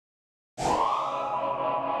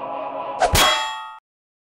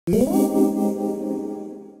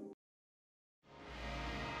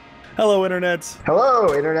Hello, Internet.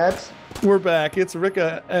 Hello, Internet. We're back. It's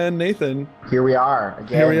Ricka and Nathan. Here we are again.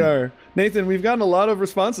 Here we are. Nathan, we've gotten a lot of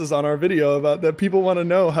responses on our video about that people want to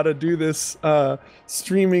know how to do this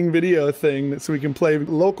streaming video thing so we can play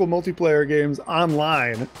local multiplayer games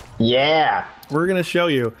online. Yeah. We're going to show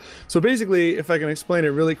you. So basically, if I can explain it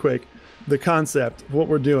really quick, the concept of what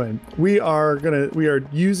we're doing. We are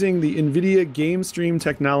using the NVIDIA GameStream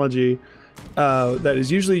technology that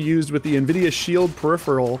is usually used with the NVIDIA Shield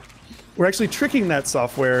peripheral. We're actually tricking that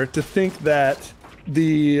software to think that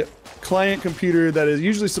the client computer that is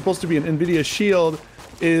usually supposed to be an NVIDIA Shield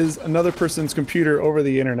is another person's computer over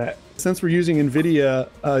the internet. Since we're using NVIDIA,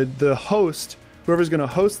 the host, whoever's going to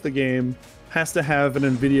host the game, has to have an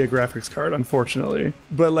NVIDIA graphics card, unfortunately.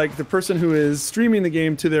 But like the person who is streaming the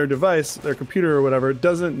game to their device, their computer or whatever,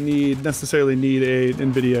 doesn't necessarily need a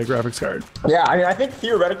NVIDIA graphics card. Yeah, I mean, I think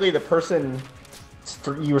theoretically the person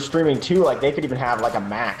you were streaming to, like, they could even have like a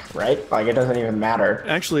Mac, right? Like, it doesn't even matter.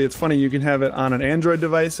 Actually, it's funny, you can have it on an Android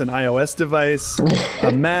device, an iOS device,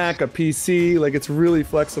 a Mac, a PC, like it's really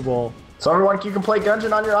flexible. So everyone, you can play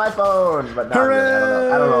Gungeon on your iPhone, but not really.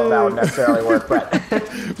 I don't know if that would necessarily work,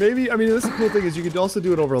 but maybe. I mean, this cool thing is you could also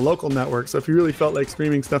do it over a local network. So if you really felt like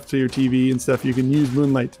streaming stuff to your TV and stuff, you can use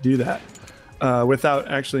Moonlight to do that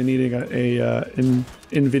without actually needing an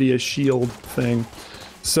NVIDIA Shield thing.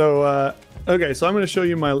 So okay, so I'm going to show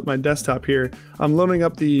you my desktop here. I'm loading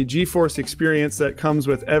up the GeForce experience that comes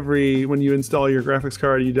with when you install your graphics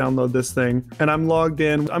card, you download this thing. And I'm logged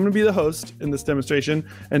in. I'm going to be the host in this demonstration,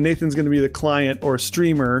 and Nathan's going to be the client or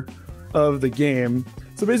streamer of the game.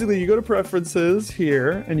 So basically, you go to Preferences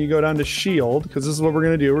here, and you go down to Shield, because this is what we're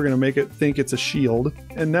going to do. We're going to make it think it's a Shield.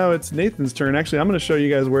 And now it's Nathan's turn. Actually, I'm going to show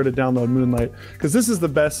you guys where to download Moonlight, because this is the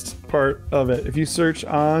best part of it. If you search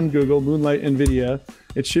on Google Moonlight NVIDIA,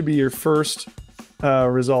 it should be your first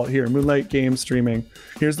result here, Moonlight Game Streaming.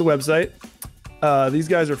 Here's the website. These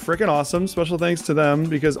guys are freaking awesome. Special thanks to them,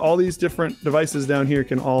 because all these different devices down here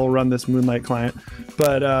can all run this Moonlight client.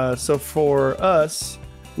 But so for us,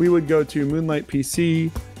 we would go to Moonlight PC,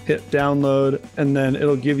 hit download, and then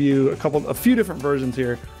it'll give you a few different versions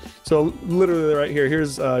here. So literally right here,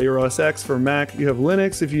 here's your OS X for Mac. You have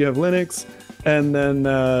Linux if you have Linux, and then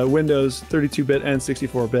Windows 32-bit and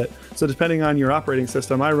 64-bit. So depending on your operating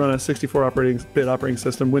system, I run a 64-bit operating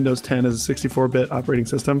system. Windows 10 is a 64-bit operating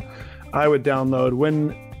system. I would download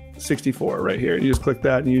Win64 right here. You just click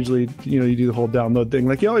that, and usually, you do the whole download thing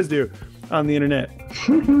like you always do on the internet.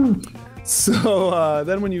 So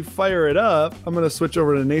then when you fire it up, I'm going to switch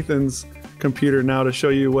over to Nathan's computer now to show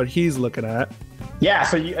you what he's looking at. yeah,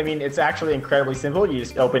 so I mean, it's actually incredibly simple. You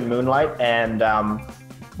just open Moonlight, and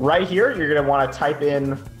right here, you're going to want to type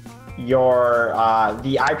in your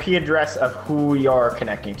the IP address of who you're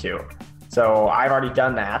connecting to. So I've already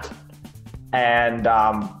done that. And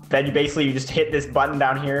then you just hit this button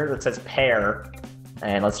down here that says pair.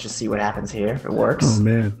 And let's just see what happens here, if it works. Oh,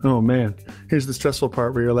 man. Oh, man. Here's the stressful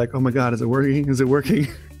part where you're like, oh, my God, is it working? Is it working?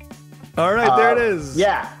 All right, there it is.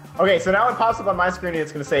 Yeah. Okay, so now it pops up on my screen, and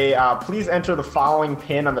it's going to say, please enter the following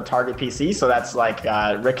pin on the target PC. So that's like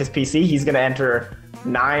Rick's PC. He's going to enter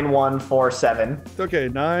 9147. Okay,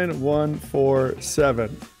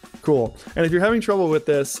 9147. Cool. And if you're having trouble with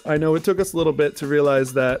this, I know it took us a little bit to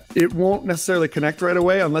realize that it won't necessarily connect right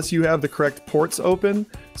away unless you have the correct ports open.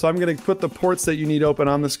 So I'm going to put the ports that you need open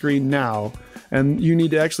on the screen now. And you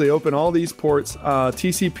need to actually open all these ports,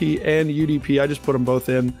 TCP and UDP. I just put them both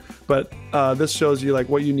in, but this shows you like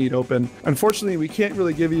what you need open. Unfortunately, we can't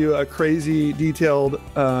really give you a crazy detailed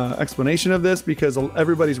explanation of this because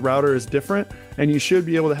everybody's router is different, and you should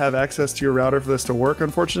be able to have access to your router for this to work.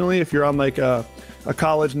 Unfortunately, if you're on like a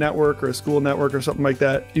college network or a school network or something like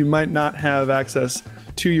that, you might not have access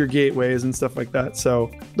to your gateways and stuff like that. So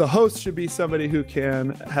the host should be somebody who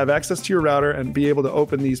can have access to your router and be able to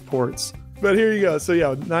open these ports. But here you go. So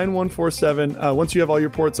yeah, 9147. Once you have all your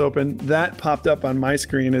ports open, that popped up on my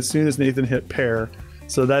screen as soon as Nathan hit pair.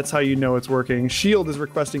 So that's how you know it's working. Shield is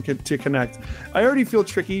requesting to connect. I already feel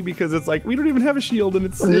tricky because it's like, we don't even have a shield and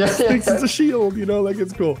it thinks it's a shield, like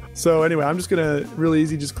it's cool. So anyway, I'm just gonna really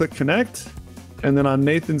easy, just click connect. And then on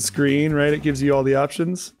Nathan's screen, right, it gives you all the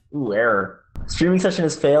options. Ooh, error. Streaming session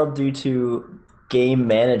has failed due to game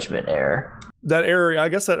management error. That error, I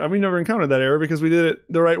guess we never encountered that error because we did it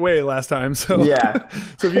the right way last time. So yeah.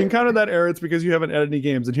 So if you encounter that error, it's because you haven't added any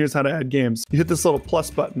games. And here's how to add games. You hit this little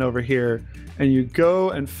plus button over here, and you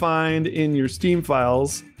go and find in your Steam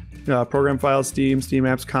files, program files, Steam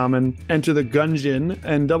apps, common, Enter the Gungeon,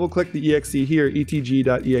 and double click the exe here,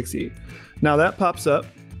 etg.exe. Now that pops up.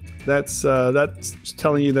 That's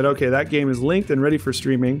telling you that, okay, that game is linked and ready for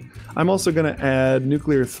streaming. I'm also going to add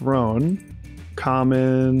Nuclear Throne,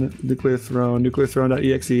 common Nuclear Throne,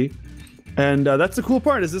 nuclearthrone.exe. And that's the cool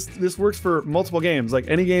part, is this works for multiple games. Like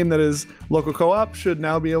any game that is local co-op should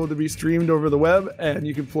now be able to be streamed over the web, and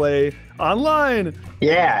you can play online.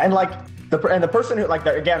 Yeah, and like the person who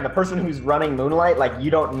the person who's running Moonlight, like you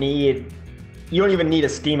don't even need a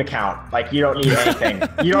Steam account. Like you don't need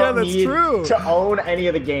anything. You don't need to own any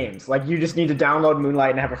of the games. Like you just need to download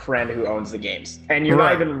Moonlight and have a friend who owns the games. And you're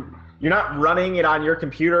not running it on your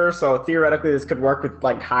computer. So theoretically, this could work with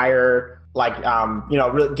like higher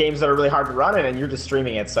games that are really hard to run in, and you're just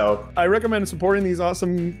streaming it. So I recommend supporting these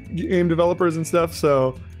awesome game developers and stuff.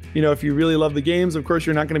 So, if you really love the games, of course,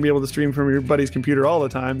 you're not going to be able to stream from your buddy's computer all the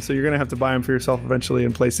time. So you're going to have to buy them for yourself eventually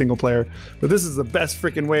and play single player. But this is the best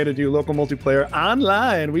freaking way to do local multiplayer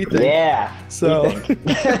online, we think. Yeah. So, we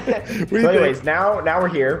think. Anyways, now we're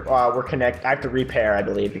here. We're connect. I have to repair, I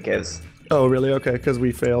believe, because. Oh, really? Okay, because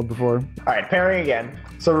we failed before. All right, pairing again.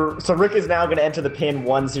 So Rick is now going to enter the pin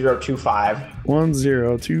 1025.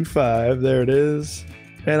 1025, there it is.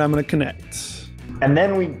 And I'm going to connect. And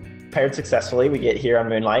then we paired successfully. We get here on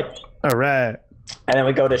Moonlight. All right. And then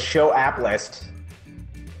we go to show app list.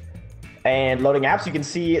 And loading apps, you can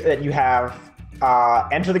see that you have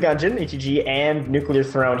Enter the Gungeon, ETG, and Nuclear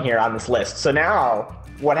Throne here on this list. So now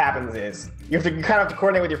what happens is you kind of have to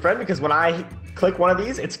coordinate with your friend, because when I click one of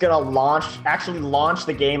these, it's gonna actually launch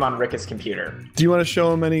the game on Rick's computer. Do you want to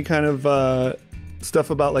show him any kind of stuff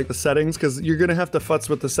about like the settings? Because you're gonna have to futz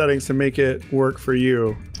with the settings to make it work for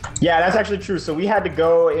you. Yeah, that's actually true. So we had to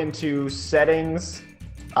go into settings,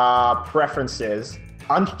 preferences.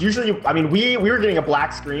 Usually, we were getting a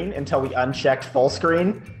black screen until we unchecked full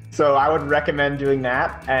screen. So I would recommend doing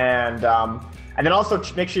that. And then also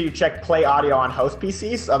make sure you check play audio on host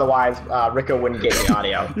PCs. Otherwise, Rico wouldn't get any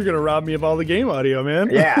audio. You're going to rob me of all the game audio, man.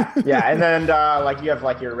 Yeah. And then you have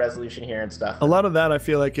like your resolution here and stuff. A lot of that, I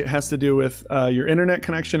feel like it has to do with your internet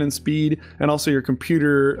connection and speed, and also your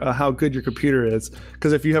computer, how good your computer is.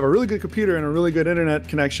 Because if you have a really good computer and a really good internet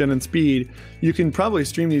connection and speed, you can probably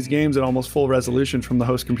stream these games at almost full resolution from the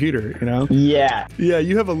host computer, Yeah,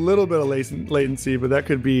 you have a little bit of latency, but that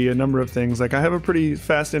could be a number of things. Like I have a pretty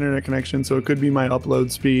fast internet connection, so it could be my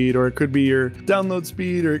upload speed, or it could be your download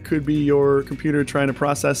speed, or it could be your computer trying to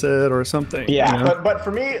process it or something. Yeah, but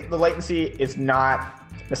for me, the latency is not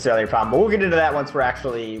necessarily a problem. But we'll get into that once we're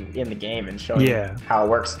actually in the game and showing how it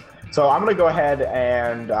works. So I'm going to go ahead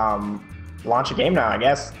and launch a game now, I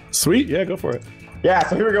guess. Sweet, yeah, go for it. Yeah,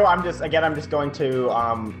 so here we go. I'm just going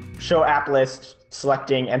to show app list,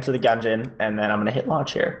 selecting Enter the Gungeon, and then I'm going to hit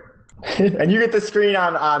launch here. And you get this screen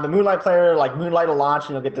on the Moonlight player, like Moonlight will launch,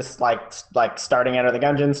 and you'll get this like starting Enter the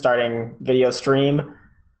Gungeon, starting video stream,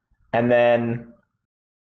 and then.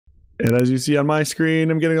 And as you see on my screen,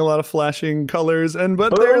 I'm getting a lot of flashing colors,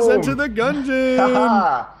 but there's Enter the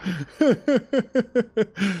Gungeon.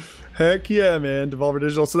 Heck yeah, man! Devolver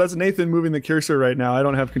Digital. So that's Nathan moving the cursor right now. I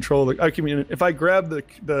don't have control. If I grab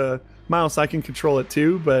the mouse, I can control it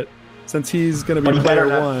too, but. Since he's going to be player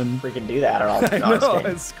one. Freaking do that or I'll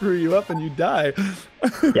I screw you up and you die.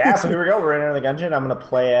 Yeah, so here we go. We're in the Gungeon. I'm going to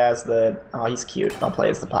play as oh, he's cute. I'll play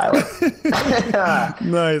as the pilot.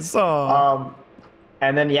 Nice.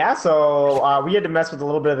 And then, so we had to mess with a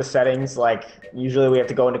little bit of the settings. Like, usually we have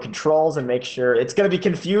to go into controls and make sure it's going to be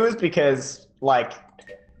confused because, like,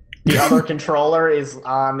 the other controller is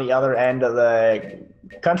on the other end of the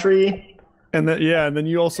country. And then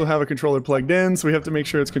you also have a controller plugged in, so we have to make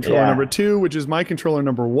sure it's controller number 2, which is my controller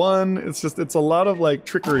number 1. It's a lot of like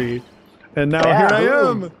trickery. And now here I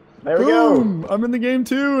am. There we go. I'm in the game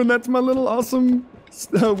too, and that's my little awesome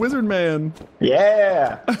wizard man.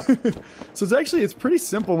 Yeah. So it's pretty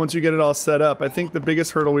simple once you get it all set up. I think the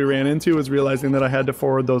biggest hurdle we ran into was realizing that I had to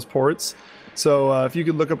forward those ports. So if you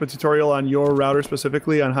could look up a tutorial on your router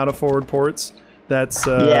specifically on how to forward ports, that's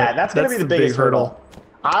going to be the biggest hurdle.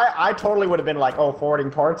 I totally would have been like, oh,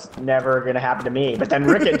 forwarding ports, never going to happen to me. But then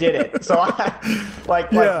Ricka did it. So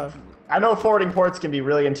I know forwarding ports can be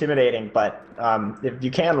really intimidating, but if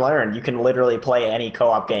you can learn, you can literally play any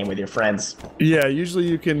co-op game with your friends. Yeah, usually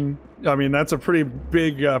you can. That's a pretty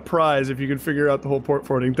big prize if you can figure out the whole port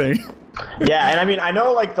forwarding thing. Yeah, and I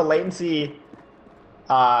know like the latency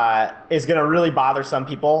is going to really bother some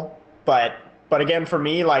people, but again, for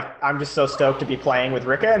me, like, I'm just so stoked to be playing with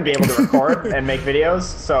Ricka and be able to record and make videos.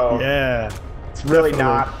 So yeah, it's really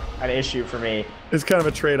not an issue for me. It's kind of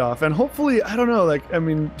a trade-off, and hopefully, I don't know,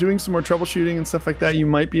 doing some more troubleshooting and stuff like that, you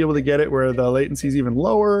might be able to get it where the latency is even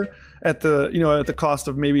lower at the cost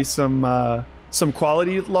of maybe some some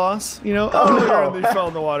quality loss, you know. Oh no, and they fell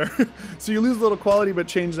in the water. So you lose a little quality, but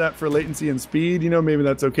change that for latency and speed. You know, maybe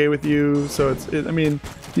that's okay with you. So I mean,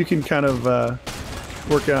 you can kind of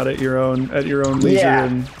work out at your own leisure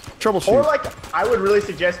and troubleshoot. Or like, I would really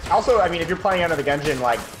suggest. Also, I mean, if you're playing Enter the Gungeon,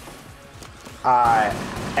 like,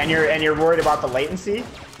 and you're worried about the latency,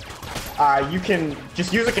 you can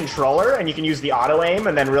just use a controller and you can use the auto aim,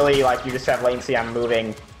 and then really like you just have latency on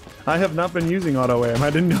moving. I have not been using auto aim.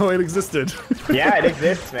 I didn't know it existed. Yeah, it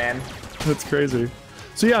exists, man. That's crazy.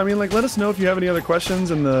 So yeah, I mean, like, let us know if you have any other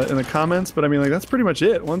questions in the comments. But I mean, like, that's pretty much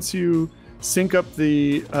it. Once you sync up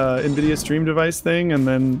the NVIDIA Stream Device thing and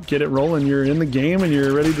then get it rolling, you're in the game and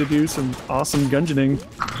you're ready to do some awesome gungeoning.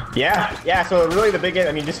 Yeah. So really, the biggest,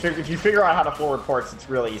 I mean, just if you figure out how to forward ports, it's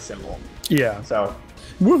really simple. Yeah. So.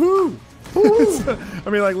 Woohoo! I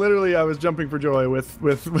mean, like, literally, I was jumping for joy with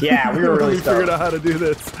yeah, we were really figured out how to do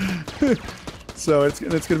this. So it's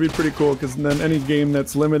gonna be pretty cool, because then any game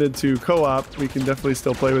that's limited to co-op, we can definitely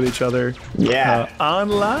still play with each other. Yeah.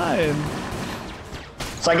 Online.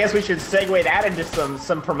 So I guess we should segue that into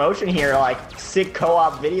some promotion here, like sick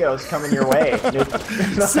co-op videos coming your way.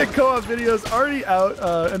 Sick co-op videos already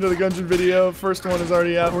out. Enter the Gungeon video, first one is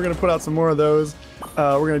already out. We're gonna put out some more of those.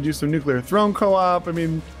 We're gonna do some Nuclear Throne co-op. I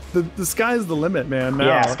mean, the sky's the limit, man. Now.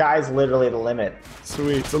 Yeah, sky's literally the limit.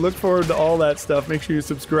 Sweet. So look forward to all that stuff. Make sure you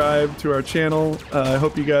subscribe to our channel. I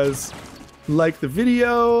hope you guys like the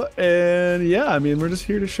video. And yeah, I mean, we're just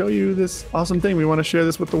here to show you this awesome thing. We want to share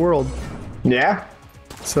this with the world. Yeah.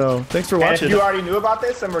 So thanks for watching. And if you already knew about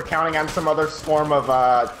this and we're counting on some other form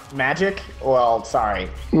of magic, well, sorry.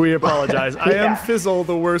 We apologize. I am Fizzle,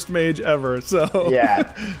 the worst mage ever. So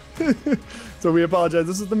yeah. So we apologize.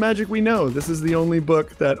 This is the magic we know. This is the only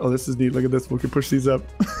book that. Oh, this is neat. Look at this. We can push these up.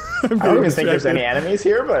 I don't even think there's any enemies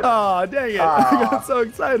here, but. Oh, dang it! I got so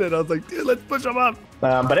excited. I was like, dude, let's push them up.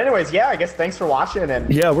 But anyways, yeah. I guess thanks for watching.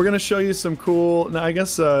 And yeah, we're gonna show you some cool. Now, I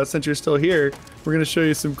guess since you're still here, we're gonna show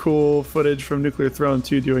you some cool footage from Nuclear Throne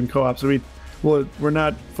 2 doing co-op. So we're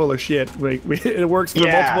not full of shit. It works for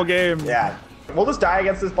multiple games. Yeah. We'll just die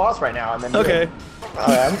against this boss right now, and then. Okay.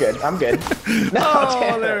 I'm good. I'm good. No,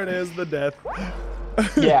 oh, there it is, the death.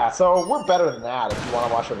 Yeah, so we're better than that if you want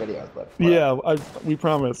to watch our videos. But yeah, we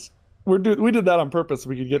promise. We did that on purpose so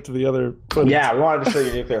we could get to the other footage. Yeah, we wanted to show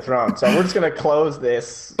you Nuclear Throne. So we're just gonna close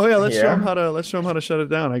this. Oh yeah, let's show him how to shut it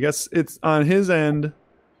down. I guess it's on his end.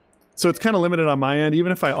 So it's kind of limited on my end.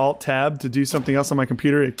 Even if I alt tab to do something else on my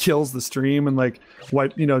computer, it kills the stream and like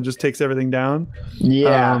just takes everything down.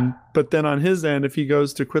 Yeah. But then on his end, if he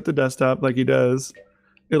goes to quit the desktop like he does,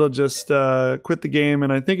 it'll just quit the game.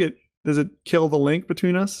 And I think does it kill the link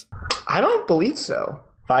between us? I don't believe so.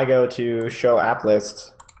 If I go to show app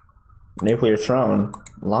list, Nuclear Throne,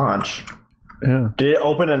 launch. Yeah. Did it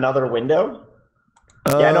open another window?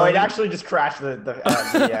 Yeah, no, it actually just crashed the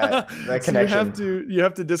connection. So you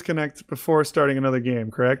have to disconnect before starting another game,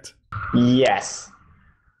 correct? Yes.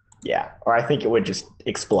 Yeah, or I think it would just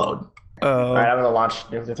explode. All right, I'm gonna launch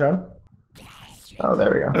Nuclear Throne. Oh,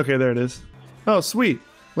 there we go. Okay, there it is. Oh, sweet.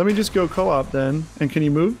 Let me just go co-op then. And can you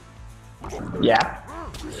move? Yeah.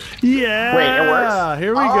 Yeah. Wait, it works.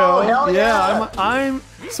 Here we go. Hell yeah.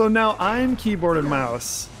 So now I'm keyboard and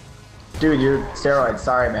mouse. Dude, you're steroids.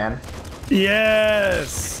 Sorry, man.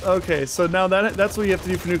 Yes. Okay, so now that's what you have to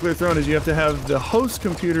do for Nuclear Throne is you have to have the host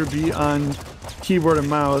computer be on keyboard and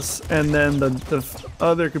mouse, and then the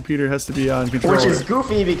other computer has to be on controller. Which is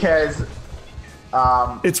goofy because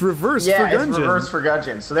it's reverse for Gungeon. Yeah, it's reverse for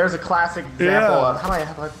Gungeon. So there's a classic example of how do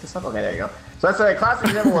I pick this up? Okay, there you go. So that's a classic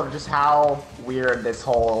example of just how weird this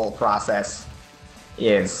whole process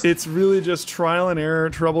is. It's really just trial and error,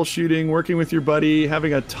 troubleshooting, working with your buddy,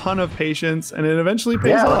 having a ton of patience, and it eventually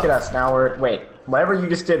pays off. Yeah, look at us. Now wait, whatever you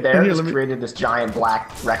just did there just created this giant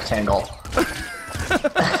black rectangle.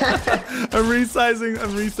 I'm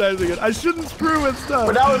resizing it. I shouldn't screw with stuff.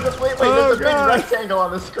 But now there's a big rectangle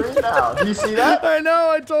on the screen now. Do you see that? I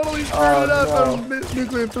know, I totally screwed it up. No.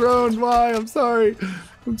 Nuclear Throne, why? I'm sorry.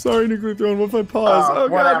 I'm sorry, Nuclear Throne. What if I pause? Oh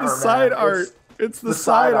god, the side art. It's the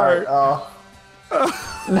side art. Oh.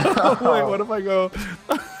 No. Wait, what if I go?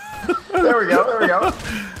 There we go.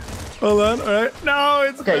 Hold on, alright. No,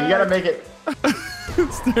 it's okay, back. You gotta make it.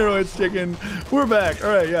 Steroids chicken. We're back.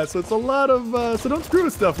 Alright, yeah, so it's a lot of so don't screw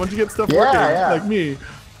with stuff once you get stuff working like me.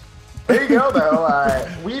 There you go though.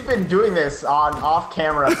 We've been doing this off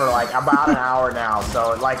camera for like about an hour now,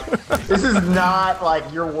 so like this is not like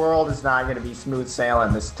your world is not gonna be smooth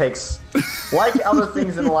sailing. This takes, like other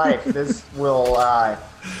things in life, this will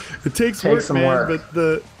it takes work, man,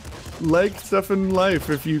 but like stuff in life,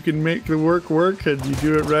 if you can make the work and you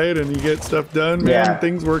do it right and you get stuff done, man,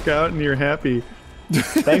 things work out and you're happy.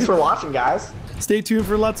 Thanks for watching, guys. Stay tuned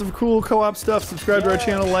for lots of cool co-op stuff. Subscribe to our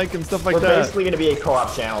channel, like, and stuff like We're that. We're basically going to be a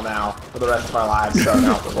co-op channel now for the rest of our lives. So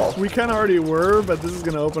no, we kind of already were, but this is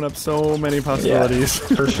going to open up so many possibilities.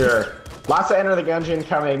 Yeah, for sure. Lots of Enter the Gungeon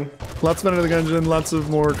coming. Lots of Enter the Gungeon, lots of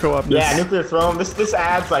more co-op. Yeah, Nuclear Throne. This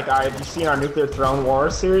adds, like, have you seen our Nuclear Throne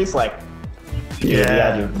Wars series? Like,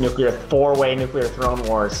 yeah, dude, Nuclear 4-way Nuclear Throne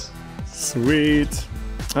Wars. Sweet.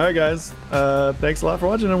 All right, guys. Thanks a lot for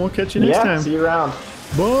watching, and we'll catch you next time. See you around.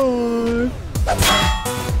 Bye.